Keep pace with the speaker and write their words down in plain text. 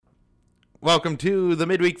Welcome to the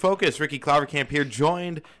Midweek Focus. Ricky Clovercamp here,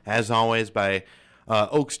 joined, as always, by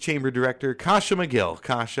Oaks Chamber Director Kasha McGill.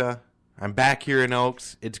 Kasha, I'm back here in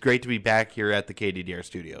Oaks. It's great to be back here at the KDDR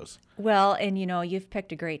studios. Well, and you've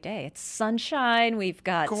picked a great day. It's sunshine. We've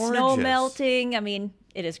got Gorgeous. Snow melting. I mean,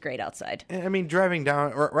 it is great outside. I mean, driving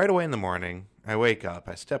down right away in the morning, I wake up,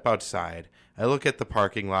 I step outside, I look at the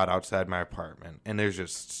parking lot outside my apartment, and there's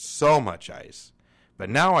just so much ice. But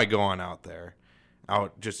now I go on out there,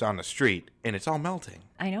 out just on the street, and it's all melting.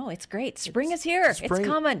 I know, it's great. Spring is here. It's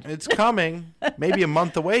coming. It's coming. Maybe a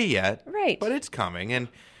month away yet. Right. But it's coming. And,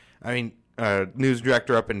 I mean, news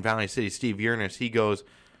director up in Valley City, Steve Uranus, he goes,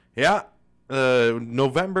 yeah,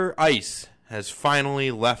 November ice has finally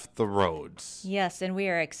left the roads. Yes, and we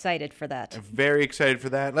are excited for that. Very excited for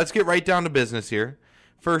that. Let's get right down to business here.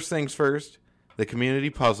 First things first, the community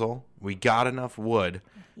puzzle. We got enough wood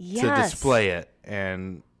to display it.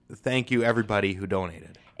 And thank you, everybody who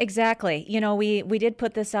donated. Exactly. We did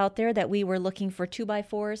put this out there that we were looking for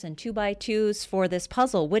 2x4s and 2x2s for this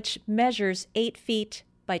puzzle, which measures 8 feet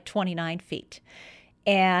by 29 feet.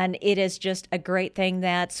 And it is just a great thing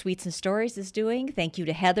that Sweets and Stories is doing. Thank you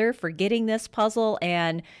to Heather for getting this puzzle,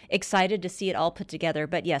 and excited to see it all put together.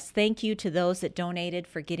 But yes, thank you to those that donated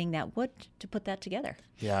for getting that wood to put that together.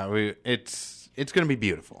 Yeah, it's going to be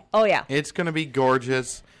beautiful. Oh, yeah. It's going to be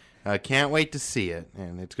gorgeous. Can't wait to see it.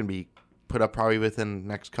 And it's going to be put up probably within the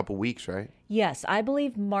next couple weeks, right? Yes, I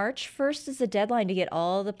believe March 1st is the deadline to get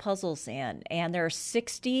all the puzzles in. And there are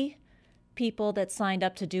 60 people that signed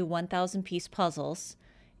up to do 1,000-piece puzzles.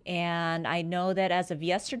 And I know that as of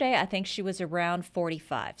yesterday, I think she was around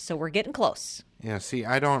 45. So we're getting close. Yeah, see,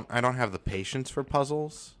 I don't have the patience for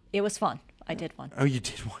puzzles. It was fun. I did one. Oh, you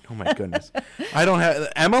did one? Oh, my goodness.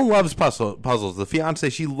 Emma loves puzzles. The fiance,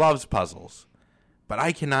 she loves puzzles. But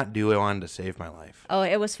I cannot do one to save my life. Oh,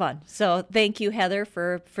 it was fun. So thank you, Heather,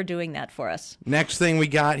 for doing that for us. Next thing we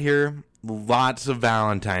got here, lots of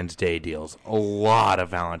Valentine's Day deals. A lot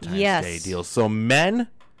of Valentine's Day deals. So men,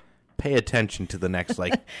 pay attention to the next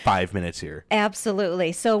 5 minutes here.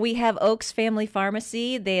 Absolutely. So we have Oaks Family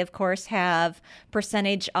Pharmacy. They, of course, have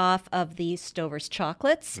percentage off of the Stover's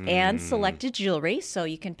chocolates and selected jewelry. So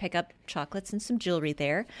you can pick up chocolates and some jewelry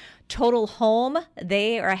there. Total Home,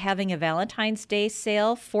 they are having a Valentine's Day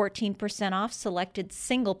sale, 14% off selected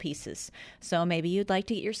single pieces. So maybe you'd like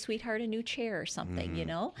to get your sweetheart a new chair or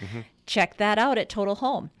something, Check that out at Total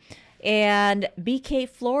Home. And BK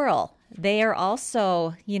Floral, they are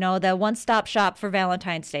also, the one-stop shop for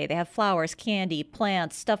Valentine's Day. They have flowers, candy,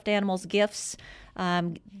 plants, stuffed animals, gifts.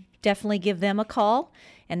 Definitely give them a call,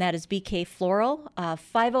 and that is BK Floral.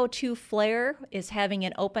 502 Flair is having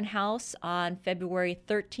an open house on February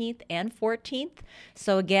 13th and 14th.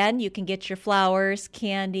 So again, you can get your flowers,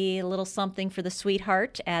 candy, a little something for the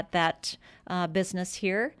sweetheart at that business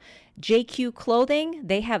here. JQ Clothing,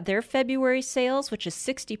 they have their February sales, which is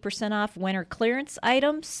 60% off winter clearance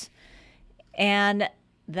items. And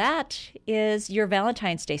that is your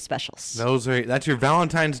Valentine's Day specials. That's your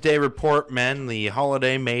Valentine's Day report, men. The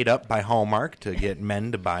holiday made up by Hallmark to get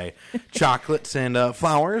men to buy chocolates and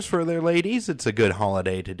flowers for their ladies. It's a good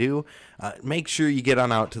holiday to do. Make sure you get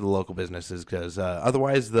on out to the local businesses, because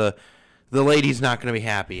otherwise the lady's not going to be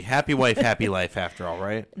happy. Happy wife, happy life, after all,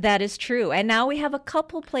 right? That is true. And now we have a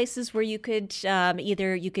couple places where you could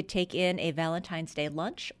either take in a Valentine's Day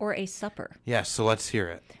lunch or a supper. Yes, so let's hear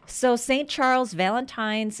it. So St. Charles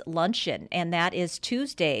Valentine's Luncheon, and that is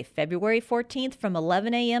Tuesday, February 14th from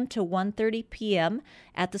 11 a.m. to 1:30 p.m.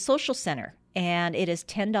 at the Social Center. And it is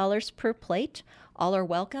 $10 per plate. All are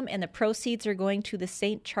welcome, and the proceeds are going to the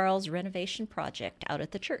St. Charles Renovation Project out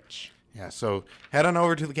at the church. Yeah, so head on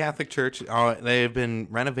over to the Catholic Church. They've been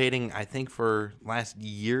renovating, I think, for last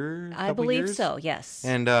year. I believe so, yes.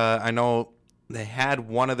 And I know they had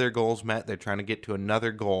one of their goals met. They're trying to get to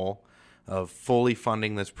another goal of fully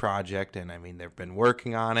funding this project. And, I mean, they've been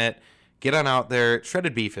working on it. Get on out there.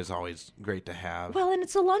 Shredded beef is always great to have. Well, and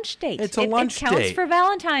it's a lunch date. It counts for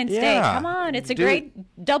Valentine's Day. Come on. It's a great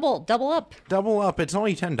double up. Double up. It's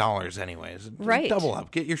only $10 anyways. Right. Double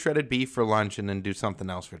up. Get your shredded beef for lunch and then do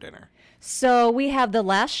something else for dinner. So we have the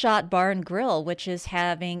Last Shot Bar and Grill, which is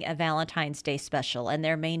having a Valentine's Day special. And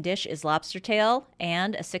their main dish is lobster tail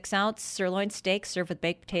and a 6-ounce sirloin steak served with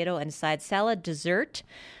baked potato and a side salad. Dessert.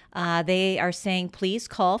 They are saying please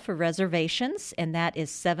call for reservations, and that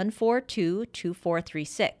is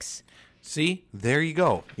 742-2436. See, there you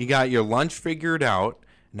go. You got your lunch figured out.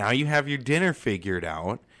 Now you have your dinner figured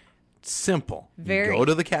out. It's simple. You go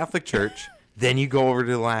to the Catholic Church, then you go over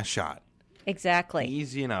to the Last Shot. Exactly.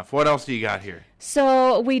 Easy enough. What else do you got here?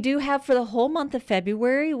 So we do have for the whole month of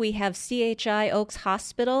February, we have CHI Oaks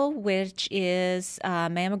Hospital, which is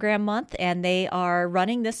mammogram month, and they are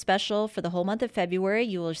running this special for the whole month of February.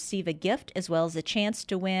 You will receive a gift as well as a chance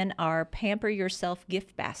to win our Pamper Yourself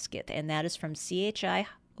gift basket, and that is from CHI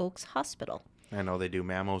Oaks Hospital. I know they do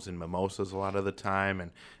mammos and mimosas a lot of the time,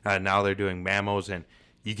 and now they're doing mammos, and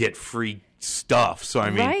you get free stuff. So I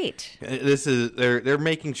mean, right. This is they're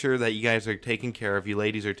making sure that you guys are taken care of, you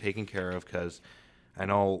ladies are taken care of, because I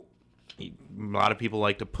know a lot of people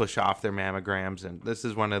like to push off their mammograms, and this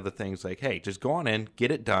is one of the things like, hey, just go on in,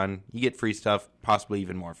 get it done, you get free stuff, possibly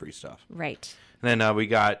even more free stuff. Right. And then we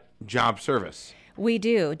got job service. We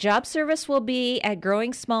do. Job service will be at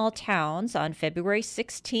Growing Small Towns on February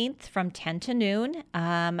 16th from 10 to noon.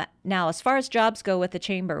 Now, as far as jobs go with the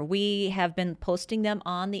Chamber, we have been posting them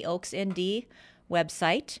on the Oaks ND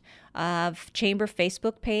website, Chamber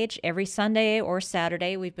Facebook page. Every Sunday or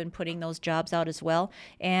Saturday, we've been putting those jobs out as well.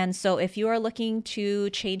 And so if you are looking to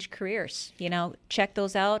change careers, check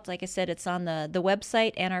those out. Like I said, it's on the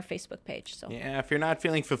website and our Facebook page. So yeah, if you're not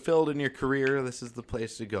feeling fulfilled in your career, this is the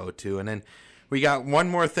place to go to. And then we got one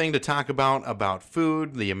more thing to talk about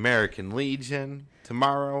food, the American Legion.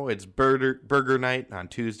 Tomorrow it's burger night. On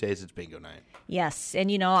Tuesdays it's bingo night. Yes, and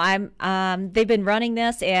they've been running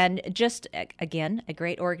this, and just again, a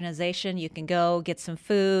great organization. You can go get some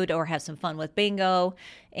food or have some fun with bingo,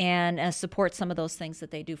 and support some of those things that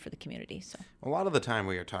they do for the community. So a lot of the time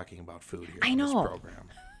we are talking about food here on this program.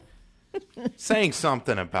 Saying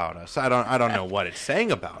something about us. I don't know what it's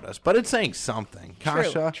saying about us, but it's saying something.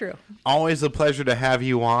 Kasha, true. Always a pleasure to have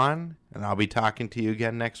you on, and I'll be talking to you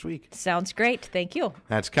again next week. Sounds great. Thank you.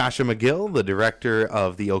 That's Kasha McGill, the director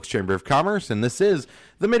of the Oaks Chamber of Commerce, and this is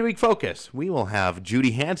the Midweek Focus. We will have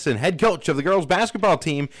Judy Hansen, head coach of the girls basketball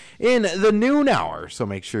team, in the noon hour, so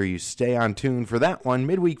make sure you stay on tune for that one.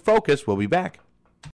 Midweek Focus. We'll be back.